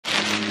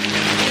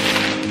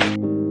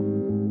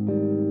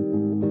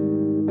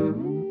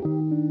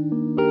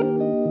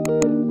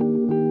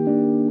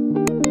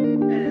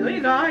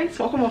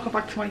welcome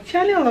back to my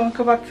channel, and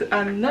welcome back to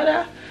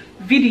another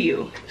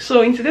video.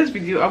 So in today's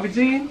video I'll be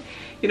doing,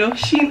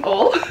 SHEIN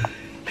haul.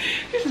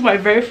 This is my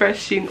very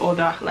first SHEIN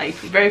order, like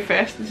very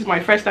first. This is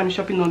my first time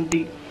shopping on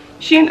the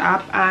SHEIN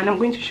app, and I'm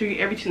going to show you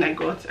everything I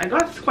got. I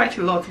got quite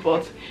a lot,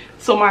 but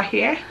some are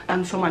here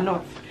and some are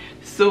not.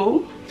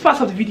 So this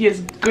part of the video is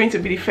going to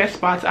be the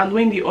first part, and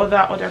when the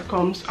other order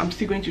comes, I'm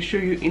still going to show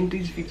you in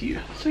this video.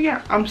 So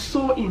yeah, I'm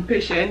so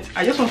impatient.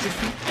 I just want to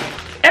see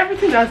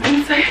everything that's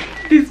inside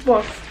this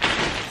box.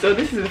 So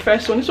this is the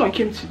first one. This one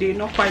came today,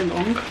 not quite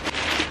long,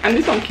 and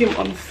this one came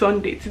on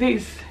Sunday. Today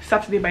is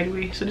Saturday, by the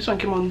way, so this one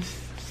came on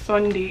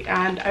Sunday,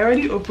 and I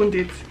already opened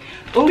it.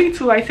 Only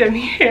 2 items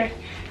here,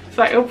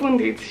 so I opened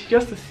it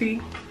just to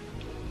see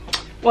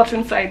what's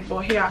inside.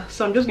 But yeah,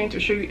 so I'm just going to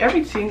show you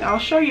everything. I'll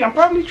show you, I'll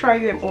probably try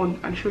them on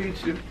and show you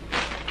too.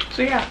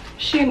 So yeah,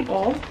 SHEIN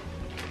haul.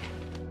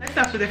 Let's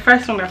start with the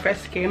first one that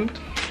first came.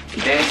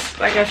 This,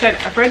 like I said,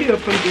 I've already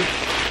opened it,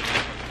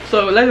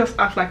 so let's just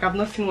act like I've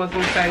not seen what's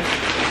inside.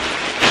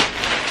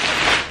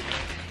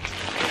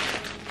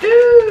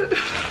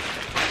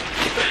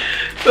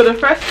 So the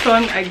first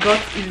one I got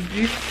is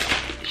this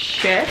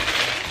shirt.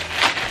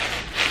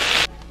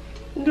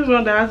 This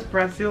one that has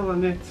Brazil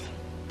on it.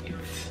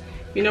 It's,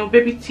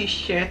 baby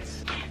t-shirt.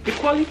 The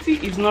quality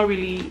is not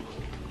really,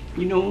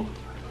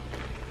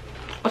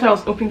 what I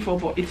was hoping for,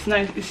 but it's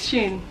nice. It's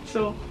SHEIN.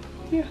 So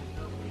yeah,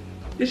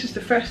 this is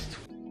the first.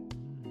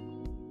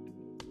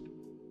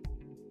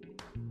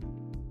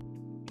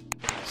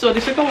 So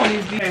the second one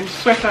is the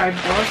sweater I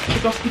bought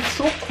because it's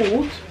so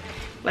cold,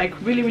 like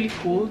really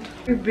cold.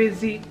 Very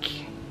basic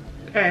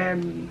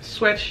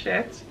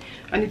sweatshirt,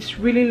 and it's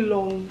really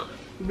long.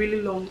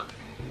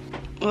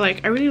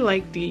 Like I really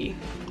like the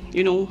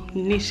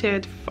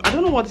knitted, I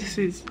don't know what this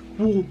is,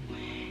 wool.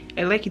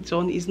 I like it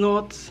on. It's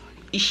not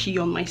itchy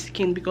on my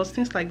skin because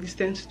things like this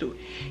tends to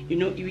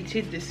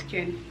irritate the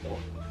skin.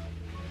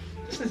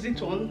 So this is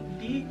it on,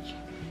 big,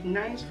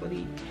 nice for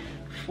the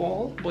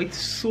fall, but it's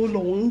so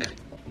long.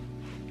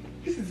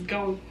 This is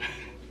gown,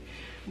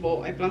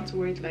 but I plan to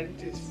wear it like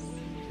this.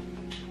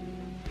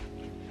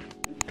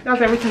 That's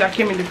everything that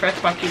came in the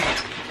first package.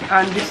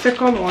 And the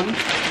second one,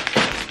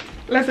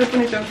 let's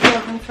open it and see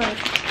what's inside.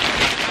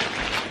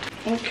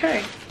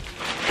 Okay.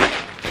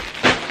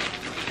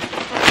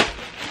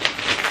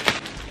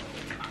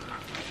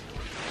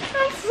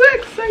 I'm so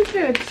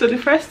excited. So the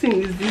first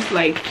thing is this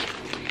like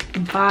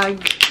bag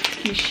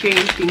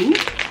keychain thing.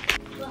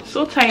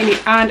 So tiny,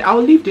 and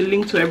I'll leave the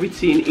link to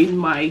everything in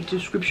my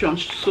description,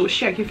 so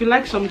check. If you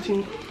like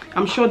something,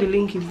 I'm sure the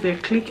link is there.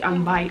 Click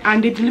and buy.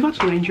 And they deliver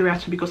to Nigeria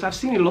too, because I've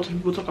seen a lot of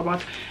people talk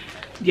about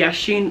their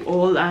SHEIN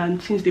haul and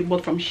things they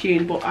bought from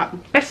SHEIN, but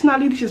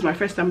personally this is my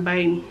first time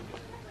buying.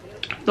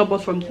 Not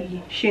bought from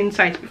the SHEIN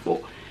site before,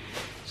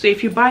 so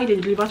if you buy, they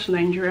deliver to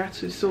Nigeria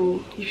too.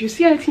 So if you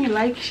see anything you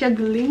like, share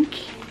the link.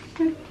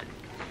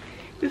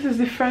 This is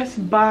the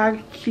first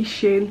bag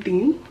keychain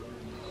thing.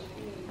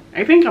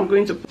 I think I'm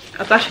going to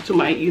attach it to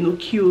my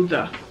queue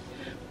there,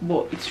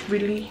 but it's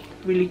really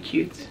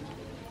cute.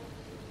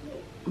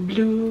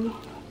 Blue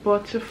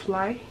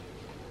butterfly.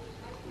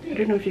 I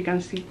don't know if you can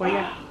see, but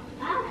yeah,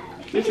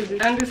 this is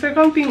it. And the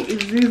second thing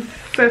is this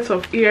set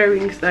of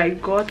earrings that I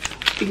got.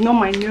 Ignore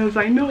my nails,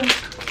 I know,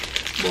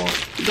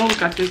 but don't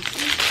look at it.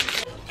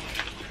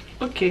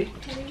 Okay,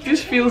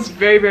 this feels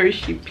very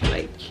cheap,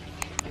 like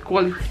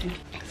quality.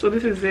 So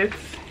this is it.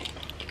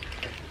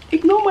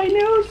 Ignore my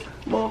nails,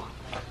 but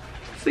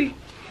see,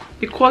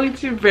 the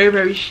quality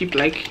very cheap,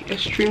 like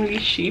extremely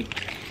cheap.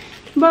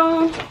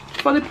 But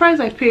for the price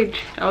I paid,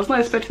 I was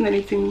not expecting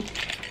anything,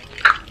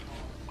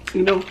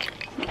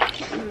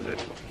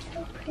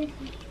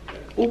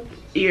 Oh,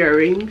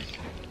 earrings.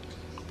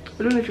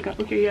 I don't know if you can.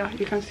 Okay, yeah,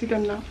 you can see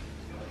them now.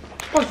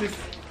 What's this?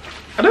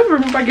 I don't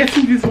remember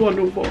getting this one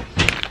over.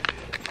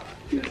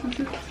 This is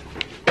it.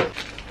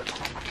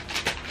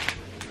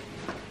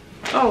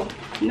 Oh,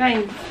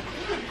 nice.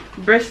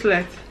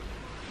 Bracelet.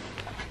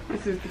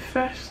 This is the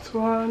first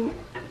one.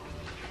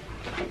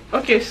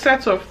 Okay,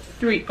 set of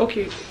 3.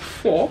 Okay,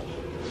 4.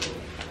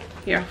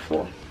 Yeah,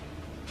 4.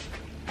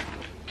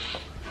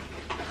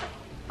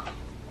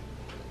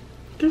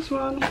 This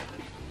one,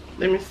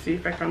 let me see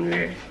if I can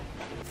wear it.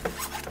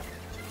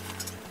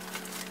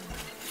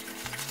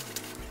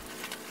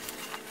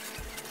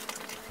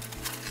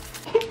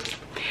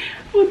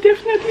 I'll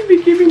definitely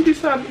be giving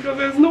this out because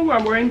there's no way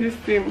I'm wearing this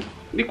thing.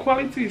 The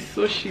quality is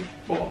so cheap,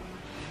 but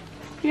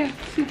yeah,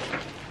 see.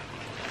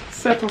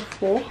 Set of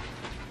 4.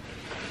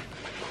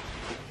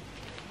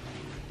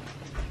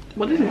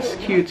 But this is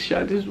cute,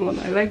 yeah, this one.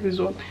 I like this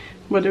one.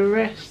 But the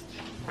rest,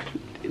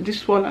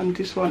 this one and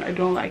this one, I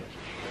don't like.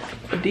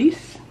 But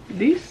this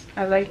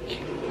I like.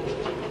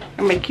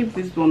 I might keep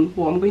this one,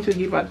 but I'm going to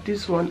give her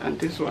this one and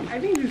this one. I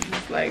think this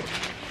is like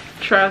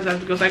trousers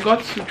because I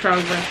got 2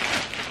 trousers.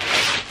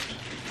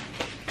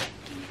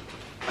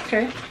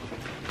 Okay.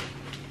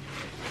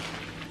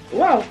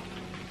 Wow.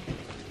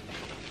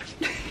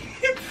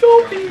 It's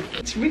so big.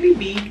 It's really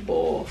big,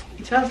 but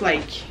it has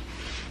like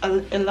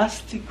an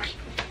elastic,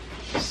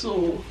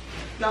 so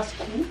that's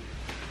cool.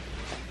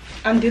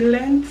 And the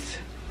length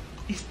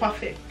is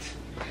perfect.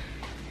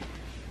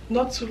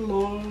 Not too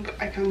long.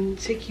 I can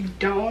take it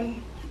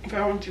down if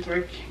I want it,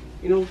 like,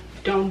 you know,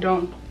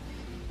 down.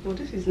 Oh,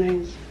 this is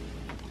nice.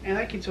 I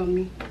like it on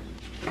me.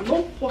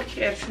 No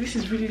pockets. This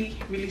is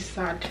really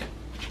sad.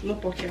 No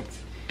pockets.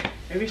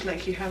 I wish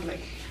like you had,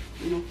 like,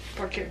 you know,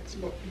 pockets,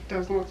 but it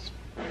does not.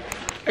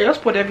 I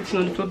just put everything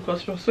on the floor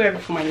because it was so heavy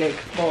for my leg.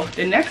 But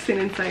the next thing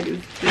inside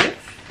is this.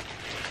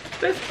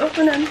 Let's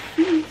open and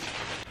see.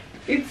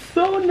 It's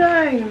so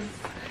nice.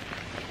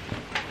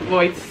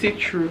 But it's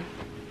see-through.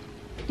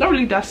 Not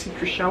really that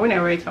see-through. When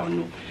I wear it, I'll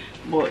know.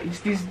 But it's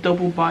this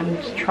double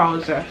band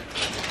trouser.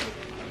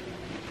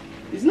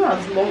 It's not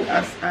as long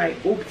as I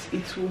hoped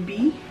it will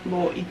be,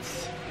 but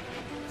it's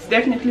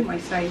definitely my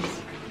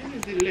size. This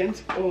is the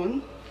length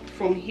on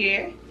from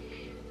here.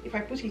 If I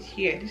put it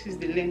here, this is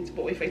the length,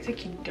 but if I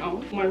take it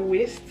down my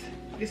waist,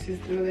 this is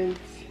the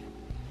length.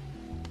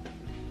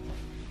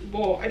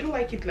 But I don't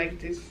like it like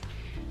this.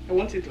 I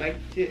want it like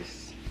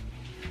this.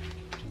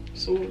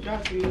 So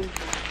that's the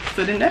length.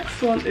 So the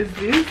next one is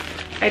this.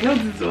 I know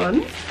this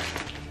one.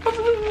 I've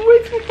been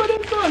waiting for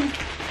this one.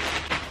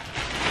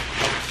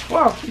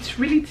 Wow, it's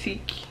really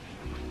thick.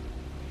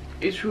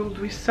 It will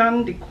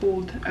withstand the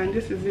cold, and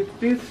this is it.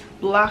 This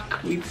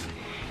black with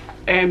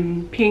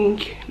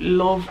pink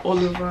love all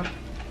over.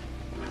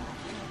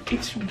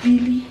 It's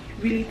really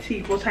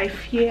thick, but I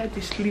fear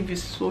the sleeve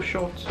is so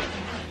short.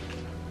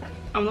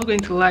 I'm not going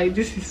to lie,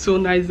 this is so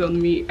nice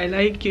on me. I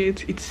like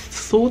it. It's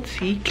so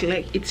thick,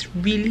 like it's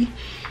really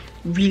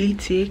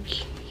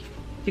thick.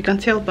 You can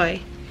tell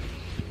by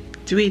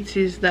the way it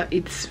is that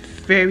it's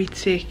very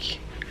thick.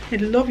 I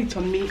love it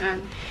on me,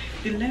 and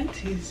the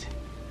length is,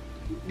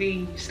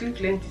 the sleeve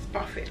length is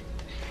perfect.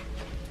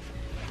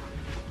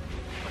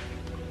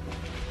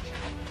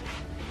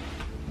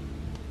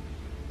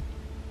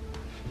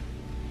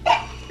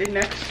 The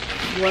next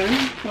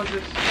one was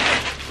this.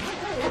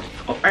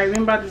 Oh, I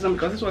remember this one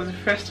because this was the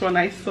first one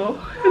I saw.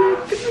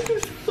 This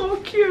is so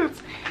cute.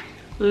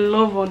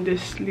 Love on the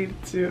sleeve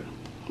too,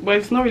 but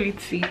it's not really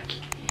thick.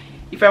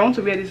 If I want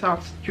to wear this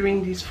out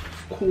during this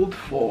cold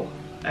fall,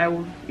 I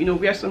will, you know,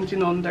 wear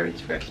something under it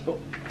first. But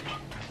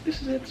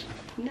this is it.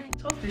 Nice. I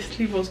thought the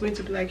sleeve was going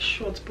to be like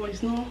short, but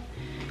it's not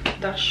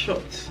that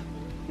short.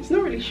 It's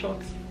not really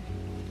short.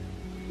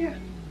 Yeah.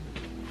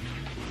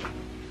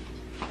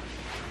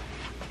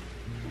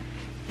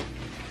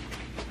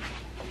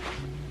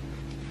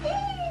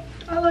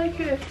 I like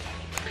it.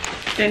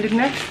 Then the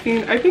next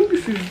thing, I think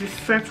this is the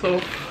set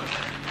of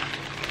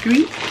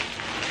 3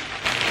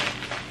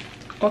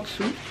 or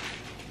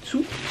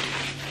 2.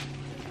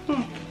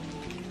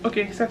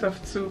 Okay, set of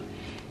 2.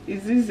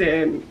 Is this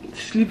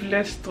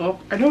sleeveless top.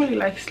 I don't really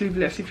like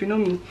sleeveless, if you know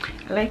me.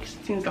 I like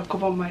things that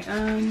cover my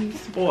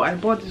arms, but I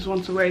bought this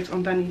one to wear it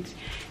underneath,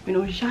 you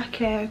know,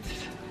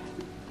 jackets,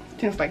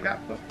 things like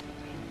that. But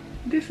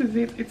this is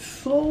it. It's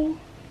so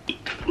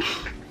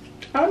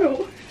I don't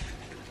know.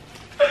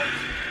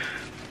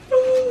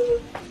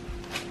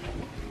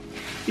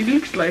 It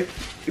looks like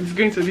it's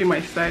going to be my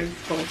size,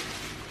 so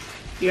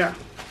yeah.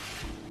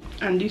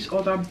 And this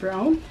other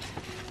brown,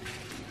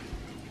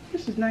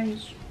 this is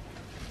nice.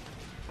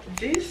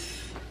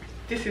 This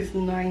is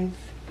nice,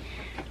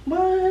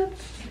 but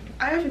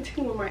I have a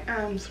thing with my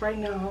arms right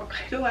now.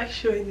 I don't like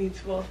showing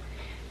it, but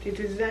the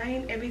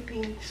design,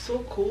 everything is so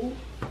cool,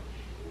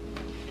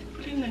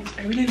 really nice.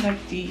 I really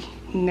like the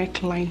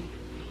neckline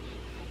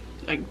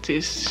like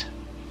this.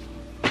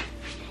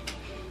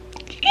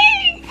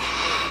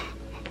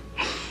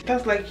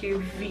 That's like a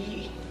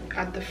V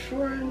at the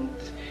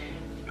front.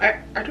 I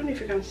don't know if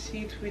you can see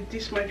it with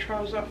this my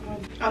trouser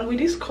on, and with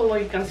this color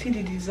you can see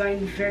the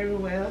design very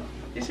well.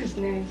 This is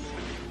nice.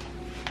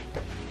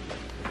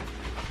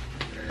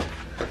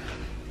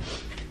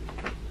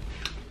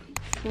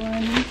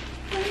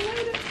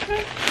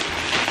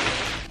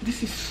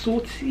 This is so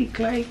thick,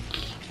 like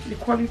the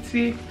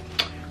quality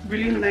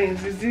really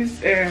nice. Is this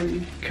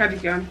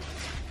cardigan?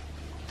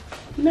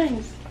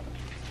 Nice.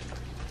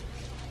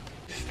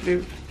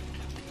 Sleeve.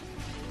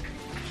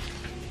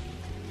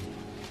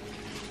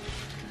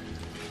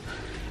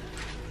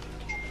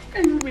 I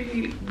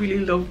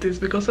really love this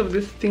because of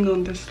this thing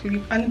on the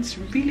sleeve, and it's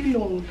really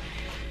long.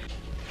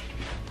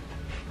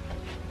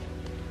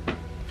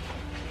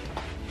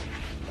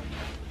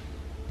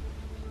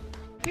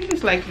 I think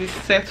it's like this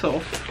set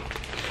of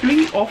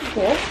 3 or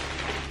 4.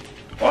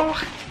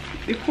 Oh,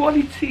 the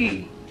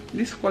quality.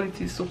 This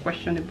quality is so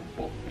questionable.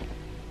 But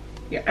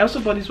yeah, I also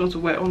bought this one to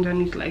wear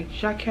underneath like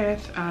jacket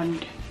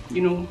and,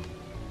 you know,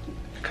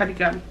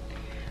 cardigan.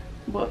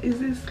 But is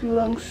this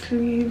long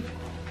sleeve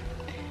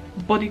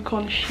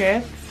bodycon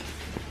shirt?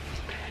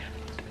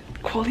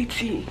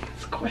 Quality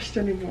is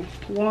questionable.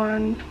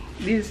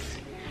 This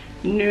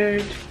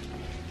nude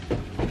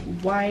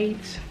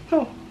white.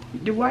 Oh,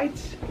 the white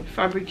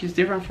fabric is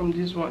different from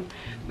this one.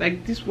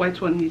 Like this white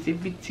one is a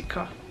bit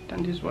thicker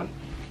than this one.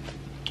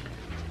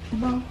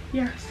 Well,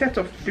 yeah, set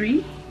of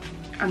 3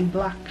 and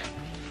black.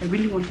 I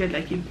really wanted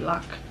like a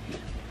black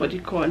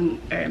bodycon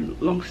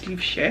long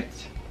sleeve shirt.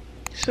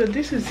 So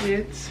this is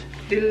it.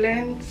 The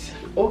length,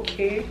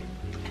 okay.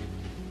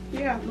 Yeah,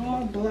 yeah,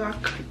 normal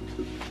black.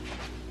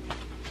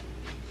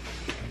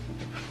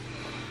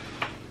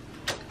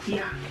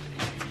 Yeah,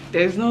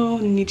 there's no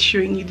need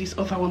showing you this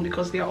other one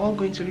because they are all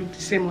going to look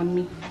the same on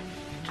me.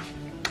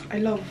 I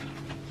love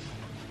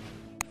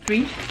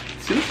 3, 2,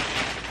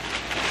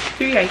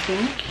 3, I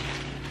think.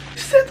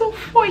 Set of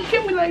 4, it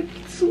came with like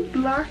 2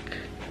 black.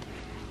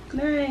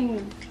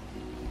 Nice.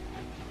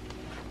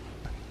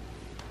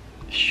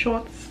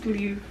 Short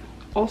sleeve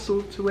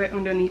also to wear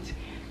underneath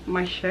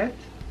my shirt.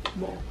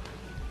 Well,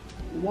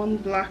 1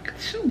 black,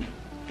 2.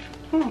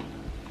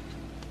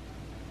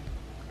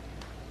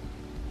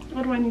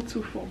 What do I need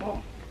 2 for?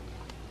 Ball.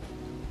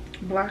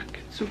 Black,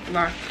 2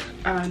 black,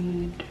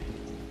 and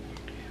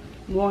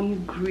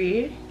 1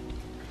 gray.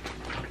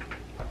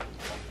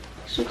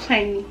 So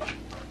tiny.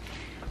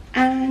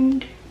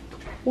 And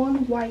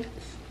 1 white.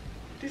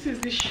 This is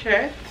the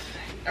shirt.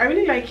 I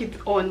really like it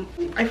on.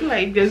 I feel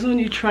like there's no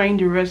need trying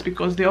the rest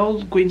because they're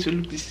all going to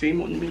look the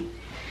same on me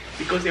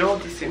because they're all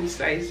the same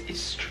size. It's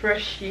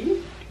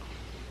stretchy.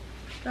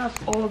 That's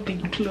all the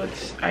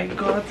clothes I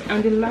got.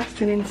 And the last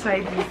thing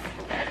inside is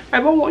I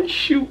bought 1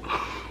 shoe.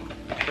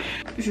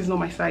 This is not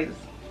my size.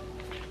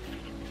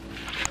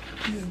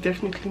 This is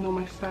definitely not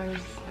my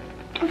size.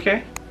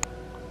 Okay,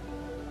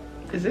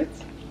 is it?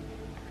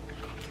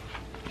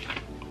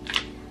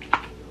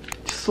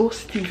 So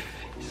stiff,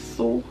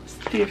 so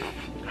stiff.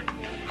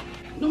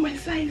 No, my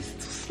size,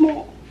 too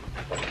small.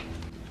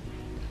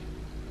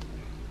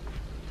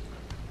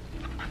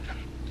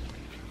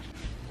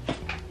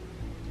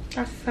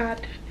 That's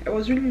sad. I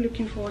was really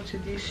looking forward to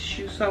this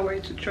shoe, so I wear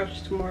it to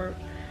church tomorrow,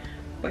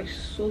 but it's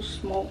so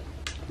small.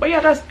 But yeah,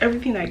 that's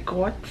everything I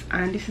got,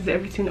 and this is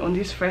everything on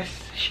this first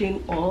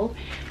SHEIN haul.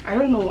 I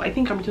don't know, I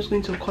think I'm just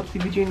going to cut the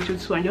video into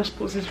 2 and just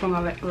post this one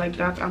like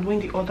that, and when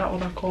the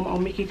other come, I'll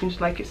make it into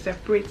like a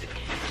separate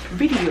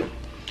video.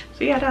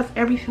 So yeah, that's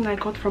everything I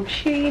got from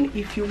SHEIN.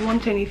 If you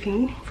want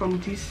anything from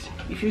this,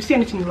 if you see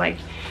anything you like,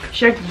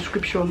 check the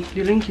description,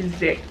 the link is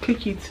there.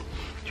 Click it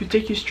to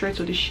take you straight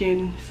to the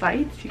SHEIN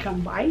site. You can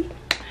buy.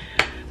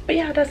 But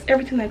yeah, that's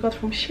everything I got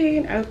from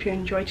SHEIN. I hope you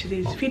enjoyed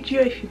today's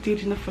video. If you did,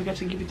 do not forget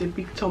to give it a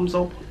big thumbs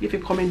up. Leave a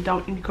comment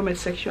down in the comment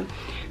section.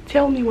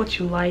 Tell me what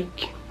you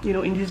like, you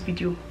know, in this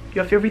video,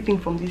 your favorite thing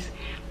from this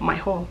my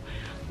haul.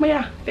 But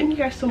yeah, thank you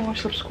guys so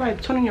much.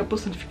 Subscribe, turn on your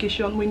post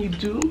notification when you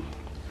do,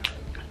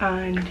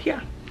 and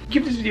yeah,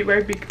 give this video a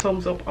very big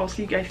thumbs up. I'll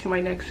see you guys in my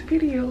next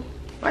video.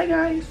 Bye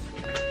guys.